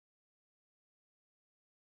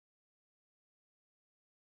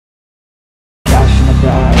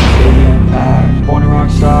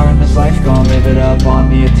star in this life, gon' live it up on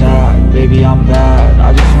the attack. Baby, I'm bad,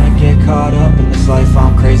 I just wanna get caught up in this life.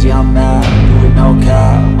 I'm crazy, I'm mad, do it no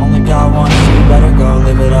cap. Only got one shit, better go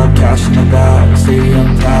live it up. Cash in the bag,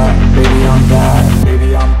 stadium packed. Baby, I'm bad,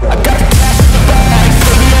 baby, I'm bad. I got the cash in the bag,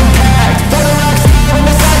 stadium packed. Better rock star in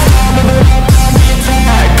this life, gon' live it up on the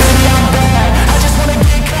attack. Baby, I'm bad, I just wanna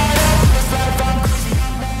get caught up in this life. I'm crazy,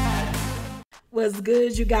 I'm mad. What's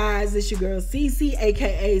good, you guys? It's your girl Cece,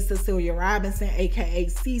 aka Cecilia Robinson, aka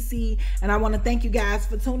Cece, and I want to thank you guys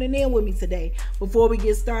for tuning in with me today. Before we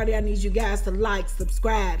get started, I need you guys to like,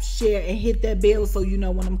 subscribe, share, and hit that bell so you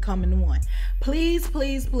know when I'm coming on. Please,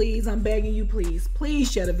 please, please, I'm begging you, please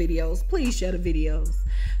share the videos. Please share the videos.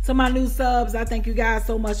 To my new subs, I thank you guys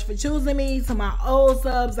so much for choosing me. To my old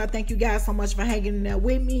subs, I thank you guys so much for hanging in there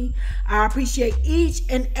with me. I appreciate each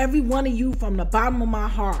and every one of you from the bottom of my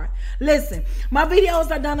heart. Listen, my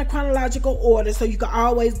videos are done in chronological order, so you can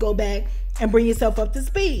always go back and bring yourself up to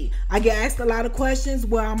speed. I get asked a lot of questions.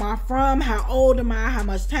 Where am I from? How old am I? How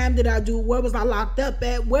much time did I do? Where was I locked up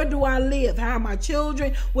at? Where do I live? How are my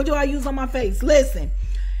children? What do I use on my face? Listen,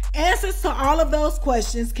 answers to all of those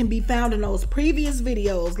questions can be found in those previous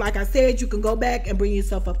videos. Like I said, you can go back and bring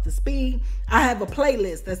yourself up to speed. I have a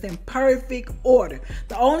playlist that's in perfect order.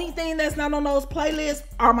 The only thing that's not on those playlists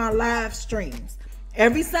are my live streams.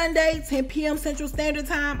 Every Sunday, 10 p.m. Central Standard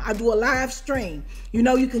Time, I do a live stream. You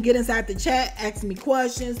know, you can get inside the chat, ask me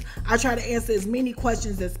questions. I try to answer as many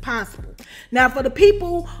questions as possible. Now, for the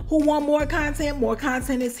people who want more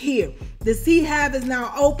content is here. The C Hive is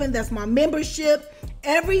now open. That's my membership.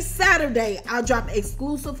 Every Saturday, I drop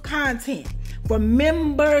exclusive content for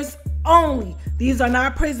members only. These are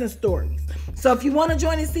not prison stories. So if you want to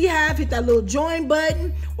join the C Hive, hit that little join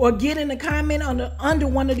button or get in the comment under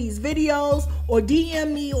one of these videos or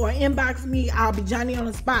DM me or inbox me. I'll be Johnny on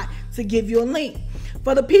the spot to give you a link.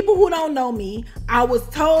 For the people who don't know me, I was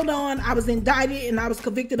indicted and I was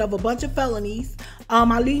convicted of a bunch of felonies.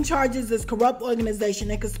 My leading charges is corrupt organization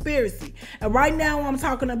and conspiracy. And right now I'm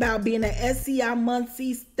talking about being at SCI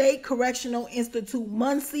Muncie, State Correctional Institute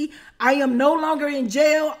Muncie. I am no longer in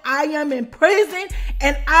jail. I am in prison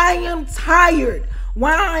and I am tired.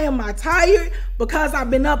 Why am I tired? Because I've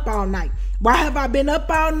been up all night. Why have I been up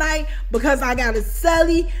all night? Because I got a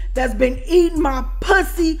cellie that's been eating my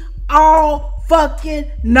pussy all fucking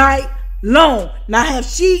night long.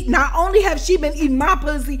 Not only have she been eating my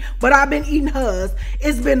pussy, but I've been eating hers.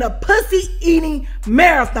 It's been a pussy eating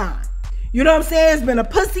marathon. You know what I'm saying? It's been a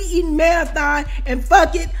pussy eating marathon, and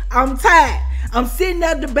fuck it, I'm tired. I'm sitting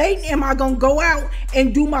there debating, am I gonna go out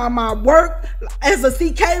and do my work as a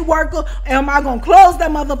CK worker? Am I gonna close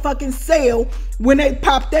that motherfucking cell when they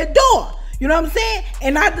pop that door? You know what I'm saying?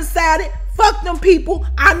 And I decided, fuck them people.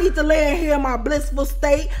 I need to lay in here in my blissful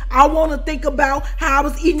state. I want to think about how I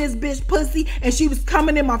was eating this bitch pussy and she was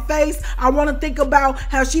coming in my face. I want to think about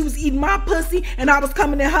how she was eating my pussy and I was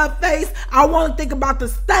coming in her face. I want to think about the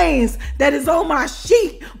stains that is on my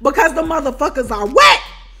sheet because the motherfuckers are wet.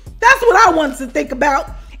 That's what I wanted to think about.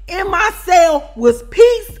 In my cell was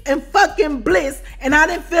peace and fucking bliss, and I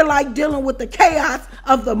didn't feel like dealing with the chaos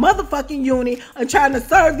of the motherfucking unit and trying to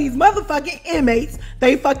serve these motherfucking inmates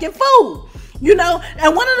they fucking food. You know,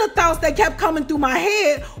 and one of the thoughts that kept coming through my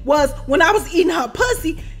head was when I was eating her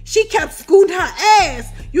pussy, she kept scooting her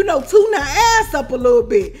ass, you know, tooting her ass up a little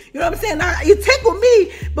bit. You know what I'm saying? Now, it tickled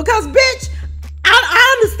me because, bitch,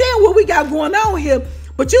 I understand what we got going on here.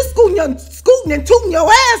 But you scooting and tooting your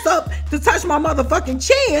ass up to touch my motherfucking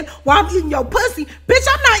chin while I'm eating your pussy. Bitch,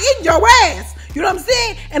 I'm not eating your ass. You know what I'm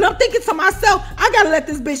saying? And I'm thinking to myself, I gotta let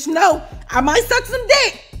this bitch know I might suck some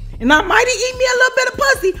dick. And I might eat me a little bit of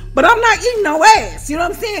pussy, but I'm not eating no ass. You know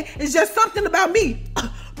what I'm saying? It's just something about me.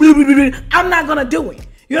 I'm not gonna do it.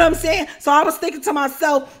 You know what I'm saying? So I was thinking to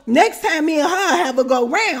myself, next time me and her have a go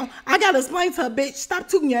round, I gotta explain to her, bitch, stop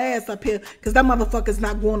tooting your ass up here, because that motherfucker's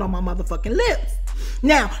not going on my motherfucking lips.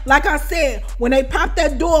 Now, like I said, when they popped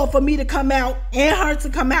that door for me to come out and her to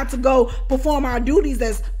come out to go perform our duties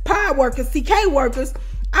as PI workers, CK workers,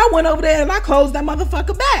 I went over there and I closed that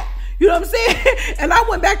motherfucker back. You know what I'm saying? And I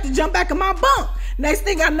went back to jump back in my bunk. Next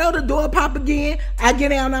thing I know, the door pop again. I get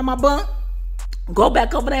down on my bunk, go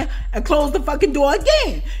back over there and close the fucking door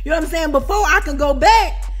again. You know what I'm saying? Before I can go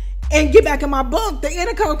back and get back in my bunk, the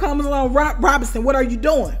intercom comes along, Robinson, what are you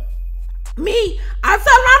doing? Me, I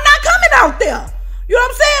tell her I'm not coming out there. You know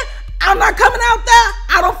what I'm saying? I'm not coming out there.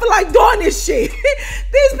 I don't feel like doing this shit.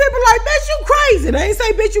 These people like, bitch, you crazy. They ain't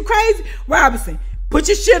say, bitch, you crazy. Robinson, put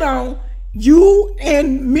your shit on. You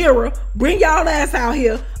and Mirror, bring y'all ass out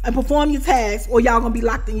here and perform your tasks or y'all gonna be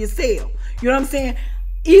locked in your cell. You know what I'm saying?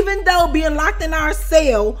 Even though being locked in our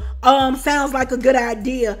cell sounds like a good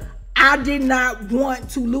idea, I did not want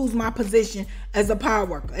to lose my position as a power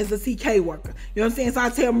worker, as a CK worker. You know what I'm saying? So I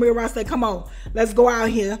tell Mira, I say, come on, let's go out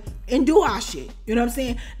here and do our shit. You know what I'm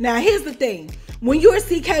saying? Now, here's the thing. When you're a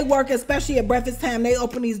CK worker, especially at breakfast time, they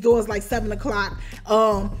open these doors like 7 o'clock.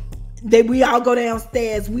 We all go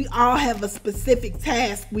downstairs. We all have a specific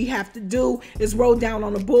task we have to do. It's wrote down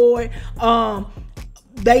on the board.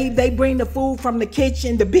 They bring the food from the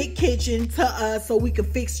kitchen, the big kitchen, to us so we can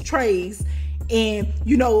fix trays and,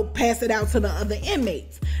 you know, pass it out to the other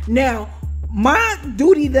inmates. Now, my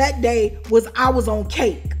duty that day was I was on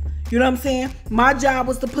cake. You know what I'm saying? My job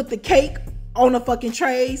was to put the cake on the fucking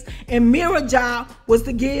trays, and Mira's job was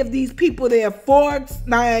to give these people their forks,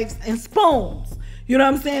 knives, and spoons. You know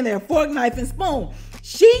what I'm saying? Their fork, knife, and spoon.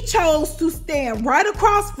 She chose to stand right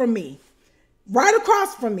across from me.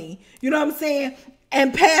 You know what I'm saying?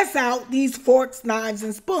 And pass out these forks, knives,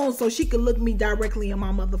 and spoons so she could look me directly in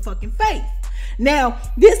my motherfucking face. Now,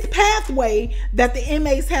 this pathway that the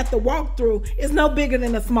inmates have to walk through is no bigger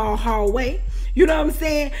than a small hallway. You know what I'm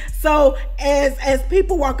saying? So as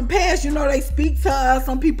people walking past, you know, they speak to us.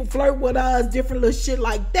 Some people flirt with us, different little shit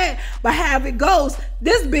like that. But however it goes,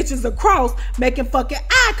 this bitch is across making fucking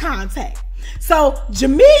eye contact. So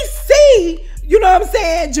Jamie see, you know what I'm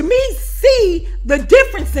saying? Jamie see the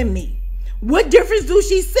difference in me. What difference do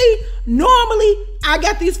she see? Normally, I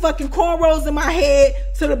got these fucking cornrows in my head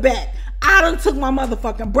to the back. I done took my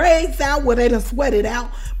motherfucking braids out where they done sweated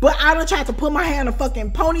out. But I done tried to put my hair in a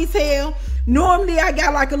fucking ponytail. Normally, I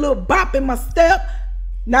got like a little bop in my step.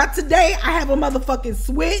 Not today. I have a motherfucking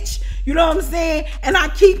switch. You know what I'm saying? And I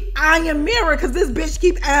keep eyeing Mira because this bitch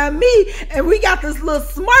keep eyeing me. And we got this little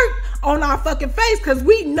smirk on our fucking face because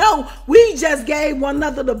we know we just gave one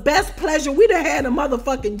another the best pleasure we done had in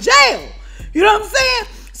motherfucking jail. You know what I'm saying?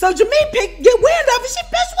 So Jamie get wind of it. She,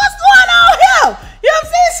 bitch, what's going on here? You know what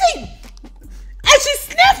I'm saying? She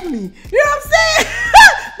sniffed me. You know what I'm saying?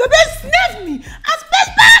 The bitch sniffed me. I said,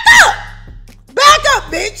 bitch, back up. Back up,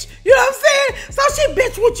 bitch. You know what I'm saying? So she,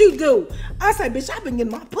 bitch, what you do? I say, bitch, I've been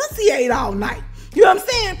getting my pussy ate all night. You know what I'm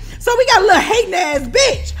saying? So we got a little hating ass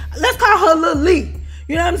bitch. Let's call her Little Lee.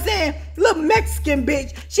 You know what I'm saying? Little Mexican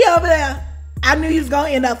bitch. She over there. I knew you was gonna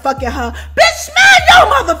end up fucking her. Bitch, mind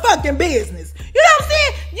your motherfucking business. You know what I'm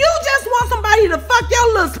saying? You just want somebody to fuck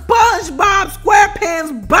your little SpongeBob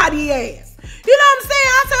SquarePants body ass. You know what I'm saying?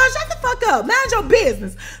 I tell her, shut the fuck up. Mind your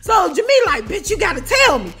business. So Jamie like, bitch, you gotta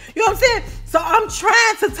tell me. You know what I'm saying? So I'm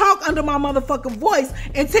trying to talk under my motherfucking voice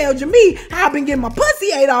and tell Jamie how I've been getting my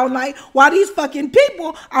pussy ate all night while these fucking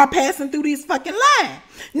people are passing through these fucking lines.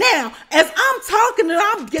 Now, as I'm talking and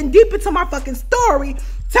I'm getting deep into my fucking story,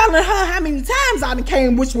 telling her how many times I done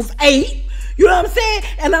came, which was 8. You know what I'm saying?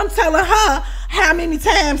 And I'm telling her how many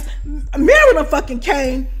times Mira done fucking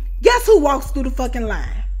came. Guess who walks through the fucking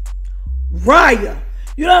line? Raya.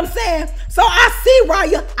 You know what I'm saying? So I see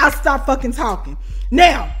Raya, I stop fucking talking.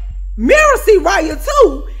 Now, Mira see Raya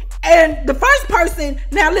too. And the first person,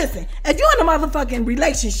 now listen, if you're in a motherfucking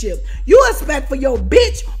relationship, you expect for your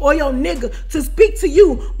bitch or your nigga to speak to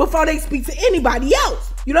you before they speak to anybody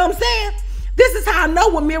else. You know what I'm saying? This is how I know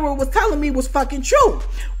what Mira was telling me was fucking true.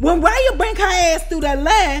 When Raya bring her ass through that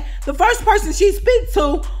line, the first person she speak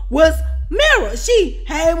to was Mira. She,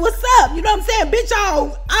 hey, what's up? You know what I'm saying? Bitch,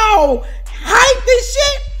 all hype this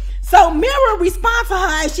shit. So Mira responds to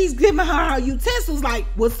her as she's giving her utensils like,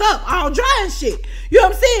 what's up? All dry and shit. You know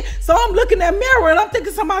what I'm saying? So I'm looking at Mira and I'm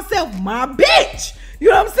thinking to myself, my bitch. You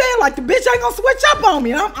know what I'm saying? Like the bitch ain't gonna switch up on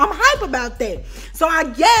me. I'm hype about that. So I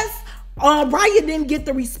guess Raya didn't get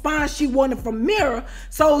the response she wanted from Mira.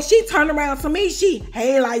 So she turned around to me. She,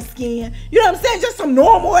 hey, light skin. You know what I'm saying? Just some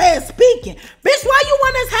normal ass speaking. Bitch, why you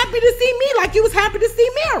weren't as happy to see me like you was happy to see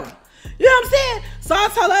Mira? You know what I'm saying? So I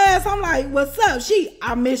tell her ass, I'm like, what's up? She,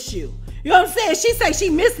 I miss you. You know what I'm saying? She say she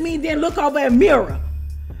missed me, then look over at Mira.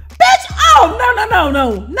 Bitch, oh,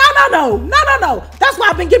 no. That's why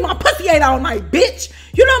I've been getting my pussy ate all night, bitch.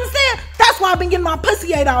 You know what I'm saying? That's why I've been getting my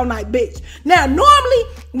pussy ate all night, bitch. Now, normally,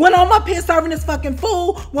 when I'm up here serving this fucking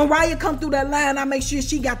food, when Raya come through that line, I make sure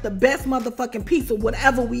she got the best motherfucking piece of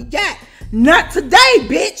whatever we got. Not today,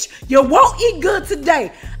 bitch. You won't eat good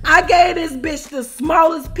today. I gave this bitch the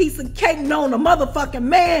smallest piece of cake known to motherfucking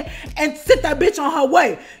man and sent that bitch on her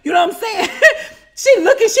way. You know what I'm saying? She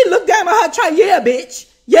looked down at her tray. Yeah, bitch.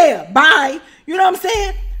 Yeah, bye. You know what I'm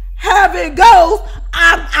saying? However it goes,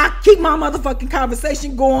 I keep my motherfucking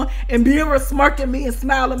conversation going and Mira smirking me and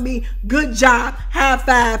smiling at me. Good job. High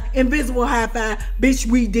five. Invisible high five. Bitch,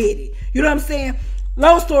 we did it. You know what I'm saying?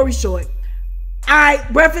 Long story short.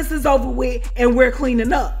 Alright, breakfast is over with and we're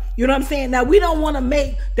cleaning up. You know what I'm saying? Now, we don't want to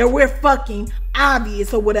make that we're fucking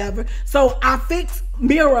obvious or whatever. So I fix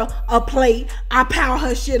Mira a plate. I pile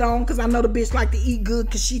her shit on because I know the bitch like to eat good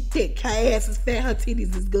because she thick. Her ass is fat. Her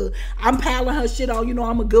titties is good. I'm piling her shit on. You know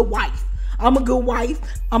I'm a good wife. I'm a good wife.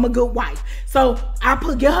 I'm a good wife. So I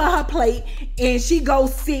get her plate, and she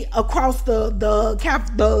goes sit across the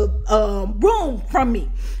room from me.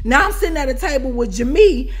 Now I'm sitting at a table with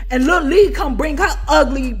Jamie, and Lil Lee come bring her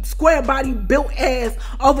ugly square body built ass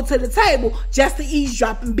over to the table just to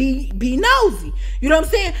eavesdrop and be nosy. You know what I'm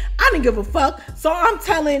saying? I didn't give a fuck. So I'm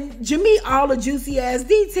telling Jamie all the juicy ass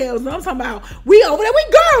details. And I'm talking about we over there, we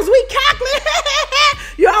girls, we cackling,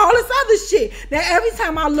 you know, all this other shit. Now every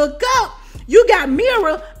time I look up, you got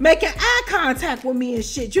Mira making eye contact with me and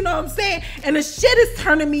shit. You know what I'm saying? And the shit is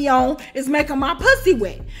turning me on. It's making my pussy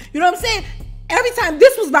wet. You know what I'm saying? Every time,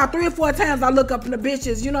 this was about 3 or 4 times I look up in the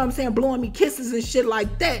bitches, you know what I'm saying, blowing me kisses and shit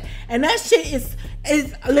like that. And that shit is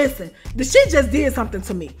listen, the shit just did something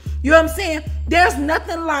to me. You know what I'm saying? There's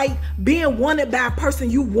nothing like being wanted by a person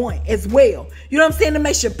you want as well. You know what I'm saying? It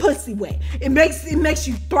makes your pussy wet. It makes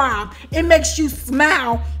you thrive. It makes you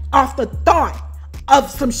smile off the thought of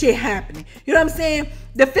some shit happening. You know what I'm saying?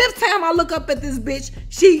 The 5th time I look up at this bitch,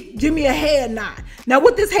 she give me a head nod. Now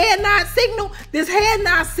with this head nod signal,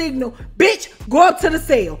 bitch, go up to the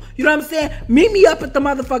cell. You know what I'm saying? Meet me up at the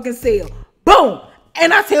motherfucking cell. Boom.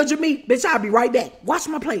 And I tell Jamie, bitch, I'll be right back. Watch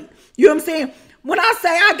my plate. You know what I'm saying? When I say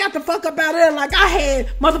I got the fuck up out of there like I had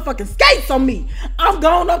motherfucking skates on me, I'm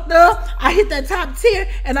going up there, I hit that top tier,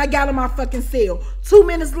 and I got in my fucking cell. 2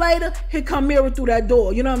 minutes later, here come Mira through that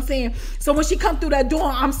door. You know what I'm saying? So when she come through that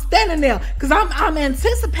door, I'm standing there because I'm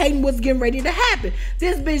anticipating what's getting ready to happen.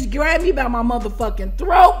 This bitch grabbed me by my motherfucking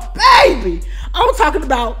throat, baby. I'm talking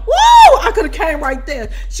about, woo! I could have came right there.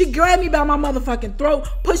 She grabbed me by my motherfucking throat,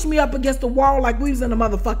 pushed me up against the wall like we was in a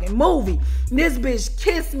motherfucking movie. And this bitch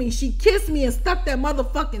kissed me. She kissed me and stuck that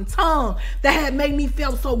motherfucking tongue that had made me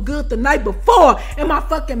feel so good the night before in my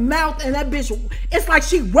fucking mouth. And that bitch, it's like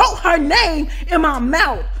she wrote her name in my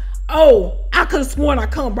mouth. Oh, I could have sworn I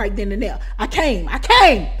come right then and there. I came.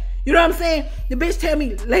 You know what I'm saying? The bitch tell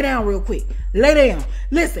me, lay down real quick. Lay down.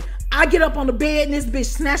 Listen, I get up on the bed and this bitch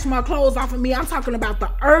snatched my clothes off of me. I'm talking about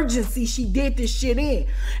the urgency she did this shit in.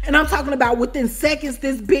 And I'm talking about within seconds,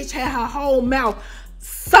 this bitch had her whole mouth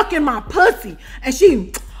sucking my pussy. And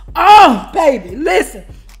she, oh, baby, listen.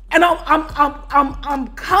 And I'm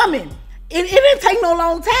coming. It didn't take no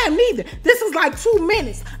long time neither. This is like 2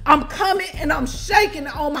 minutes. I'm coming and I'm shaking.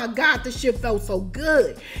 Oh my God, this shit felt so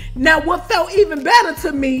good. Now what felt even better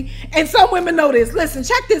to me, and some women know this, listen,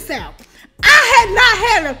 check this out. I had not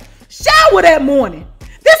had a shower that morning.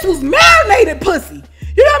 This was marinated pussy.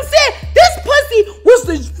 You know what I'm saying? This pussy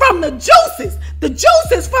was from the juices. The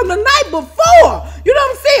juices from the night before, you know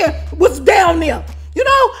what I'm saying, was down there. You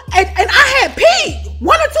know, and I had peed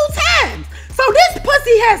 1 or 2 times. So this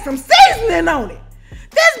pussy had some seasoning on it.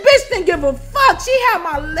 This bitch didn't give a fuck. She had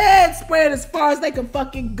my legs spread as far as they could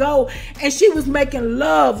fucking go. And she was making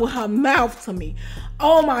love with her mouth to me.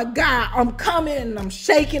 Oh my God, I'm coming and I'm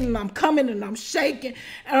shaking and I'm coming and I'm shaking.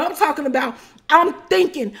 And I'm talking about, I'm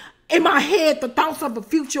thinking in my head the thoughts of a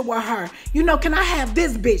future with her. You know, can I have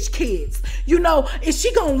this bitch kids? You know, is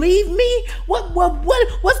she gonna leave me?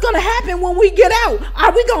 What's gonna happen when we get out?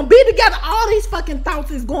 Are we gonna be together? All these fucking thoughts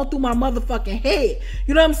is going through my motherfucking head.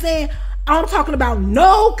 You know what I'm saying? I'm talking about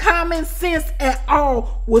no common sense at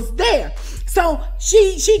all was there. So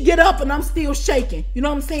she get up and I'm still shaking. You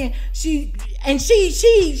know what I'm saying? She's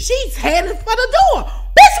headed for the door.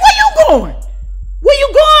 Bitch, where you going? Where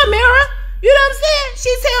you going, Mira? You know what I'm saying?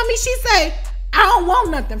 She tell me, she say, I don't want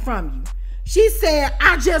nothing from you. She said,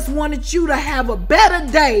 I just wanted you to have a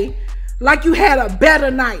better day like you had a better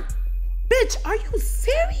night. Bitch, are you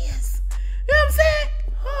serious? You know what I'm saying?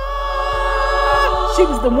 Oh, she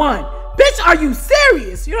was the one. Bitch, are you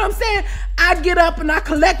serious? You know what I'm saying? I get up and I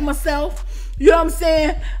collect myself. You know what I'm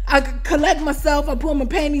saying? I collect myself, I pull my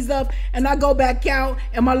panties up, and I go back out,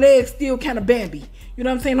 and my legs still kind of bamby. You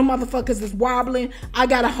know what I'm saying? The motherfuckers is wobbling. I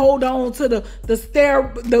gotta hold on to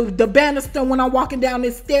the banister when I'm walking down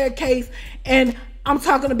this staircase. And I'm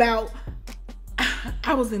talking about,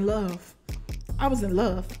 I was in love. I was in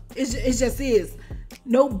love. It just is.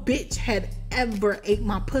 No bitch had ever ate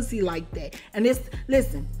my pussy like that. And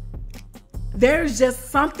listen, there's just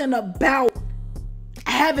something about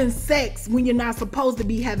having sex when you're not supposed to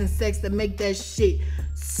be having sex that make that shit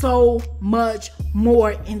so much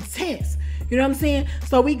more intense. You know what I'm saying?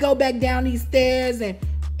 So we go back down these stairs and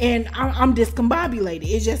I'm discombobulated.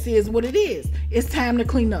 It just is what it is. It's time to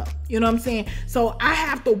clean up. You know what I'm saying? So I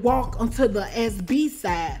have to walk onto the SB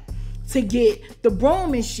side to get the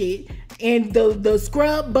broom and shit and the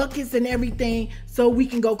scrub buckets and everything so we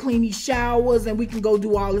can go clean these showers and we can go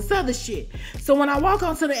do all this other shit. So when I walk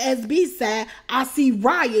onto the SB side, I see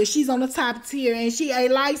Raya. She's on the top tier and she a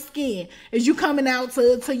light skin as you coming out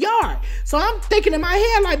to yard. So I'm thinking in my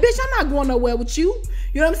head like, bitch, I'm not going nowhere with you.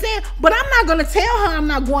 You know what I'm saying? But I'm not gonna tell her I'm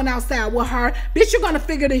not going outside with her. Bitch, you're gonna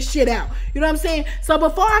figure this shit out. You know what I'm saying? So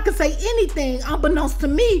before I can say anything, unbeknownst to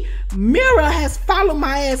me, Mira has followed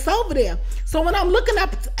my ass over there. So when I'm looking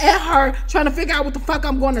up at her, trying to figure out what the fuck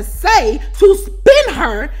I'm gonna say to spin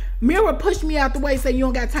her, Mira pushed me out the way, say, you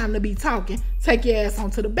don't got time to be talking. Take your ass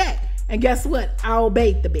onto the back. And guess what? I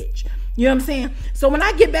obeyed the bitch. You know what I'm saying? So when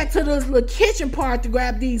I get back to this little kitchen part to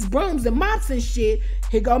grab these brooms and mops and shit,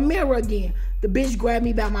 here go Mira again. The bitch grabbed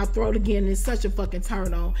me by my throat again, and it's such a fucking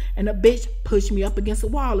turn on. And the bitch pushed me up against the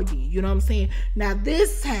wall again. You know what I'm saying? Now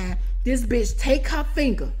this time, this bitch take her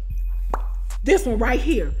finger, this one right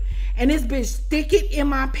here, and this bitch stick it in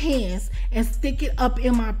my pants and stick it up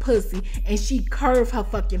in my pussy, and she curve her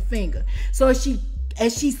fucking finger. So as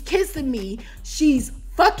she's kissing me, she's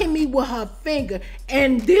fucking me with her finger,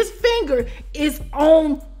 and this finger is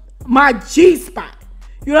on my G-spot.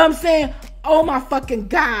 You know what I'm saying? Oh my fucking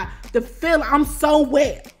God. The feeling, I'm so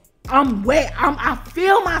wet. I'm wet. I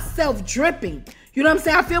feel myself dripping. You know what I'm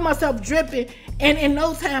saying? I feel myself dripping, and in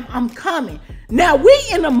no time, I'm coming. Now, we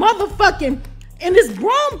in the motherfucking, in this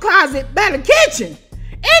broom closet by the kitchen.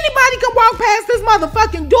 Anybody can walk past this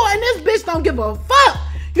motherfucking door, and this bitch don't give a fuck.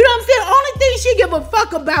 You know what I'm saying? The only thing she give a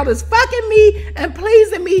fuck about is fucking me and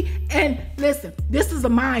pleasing me. And listen, this is a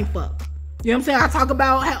mind fuck. You know what I'm saying? I talk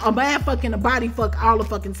about how a man fucking a body fuck all the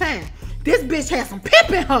fucking time. This bitch has some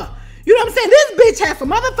pimp in her. You know what I'm saying? This bitch has some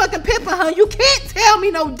motherfucking pimp in her. You can't tell me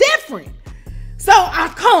no different. So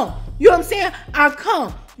I come. You know what I'm saying? I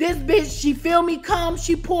come. This bitch, she feel me come.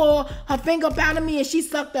 She pull her finger up out of me and she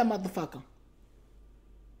sucked that motherfucker.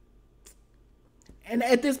 And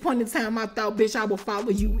at this point in time, I thought, bitch, I will follow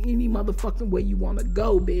you any motherfucking way you want to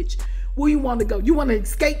go, bitch. Where you want to go? You want to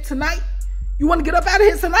escape tonight? You want to get up out of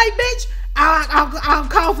here tonight, bitch? I'll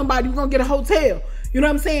call somebody. We're going to get a hotel. You know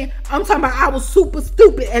what I'm saying? I'm talking about I was super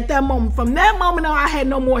stupid at that moment. From that moment on, I had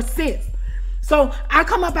no more sense. So I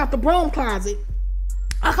come up out the broom closet.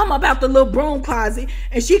 I come up out the little broom closet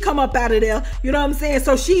and she come up out of there. You know what I'm saying?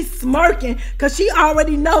 So she's smirking because she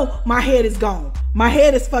already know my head is gone. My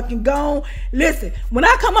head is fucking gone. Listen, when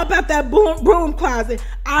I come up out that broom closet,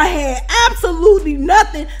 I had absolutely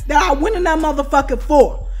nothing that I went in that motherfucker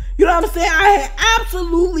for. You know what I'm saying? I had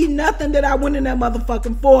absolutely nothing that I went in that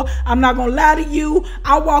motherfucking for. I'm not gonna lie to you.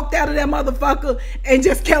 I walked out of that motherfucker and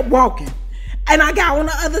just kept walking. And I got on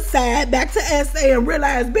the other side, back to SA, and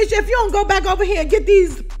realized, bitch, if you don't go back over here and get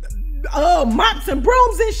these mops and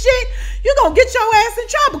brooms and shit, you're gonna get your ass in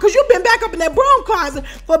trouble because you've been back up in that broom closet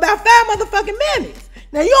for about 5 motherfucking minutes.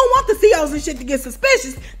 Now, you don't want the COs and shit to get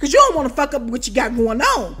suspicious because you don't want to fuck up what you got going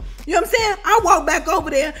on. You know what I'm saying? I walk back over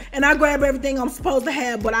there and I grab everything I'm supposed to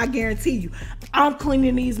have, but I guarantee you, I'm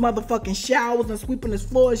cleaning these motherfucking showers and sweeping this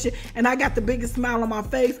floor and shit, and I got the biggest smile on my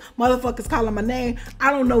face. Motherfuckers calling my name.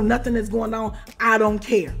 I don't know nothing that's going on. I don't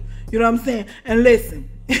care. You know what I'm saying? And listen,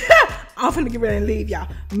 I'm finna get ready and leave y'all.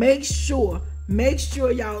 Make sure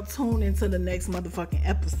y'all tune into the next motherfucking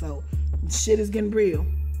episode. Shit is getting real.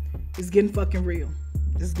 It's getting fucking real.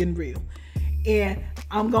 It's getting real. And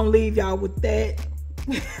I'm gonna leave y'all with that.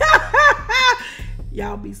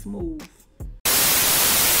 Y'all be smooth.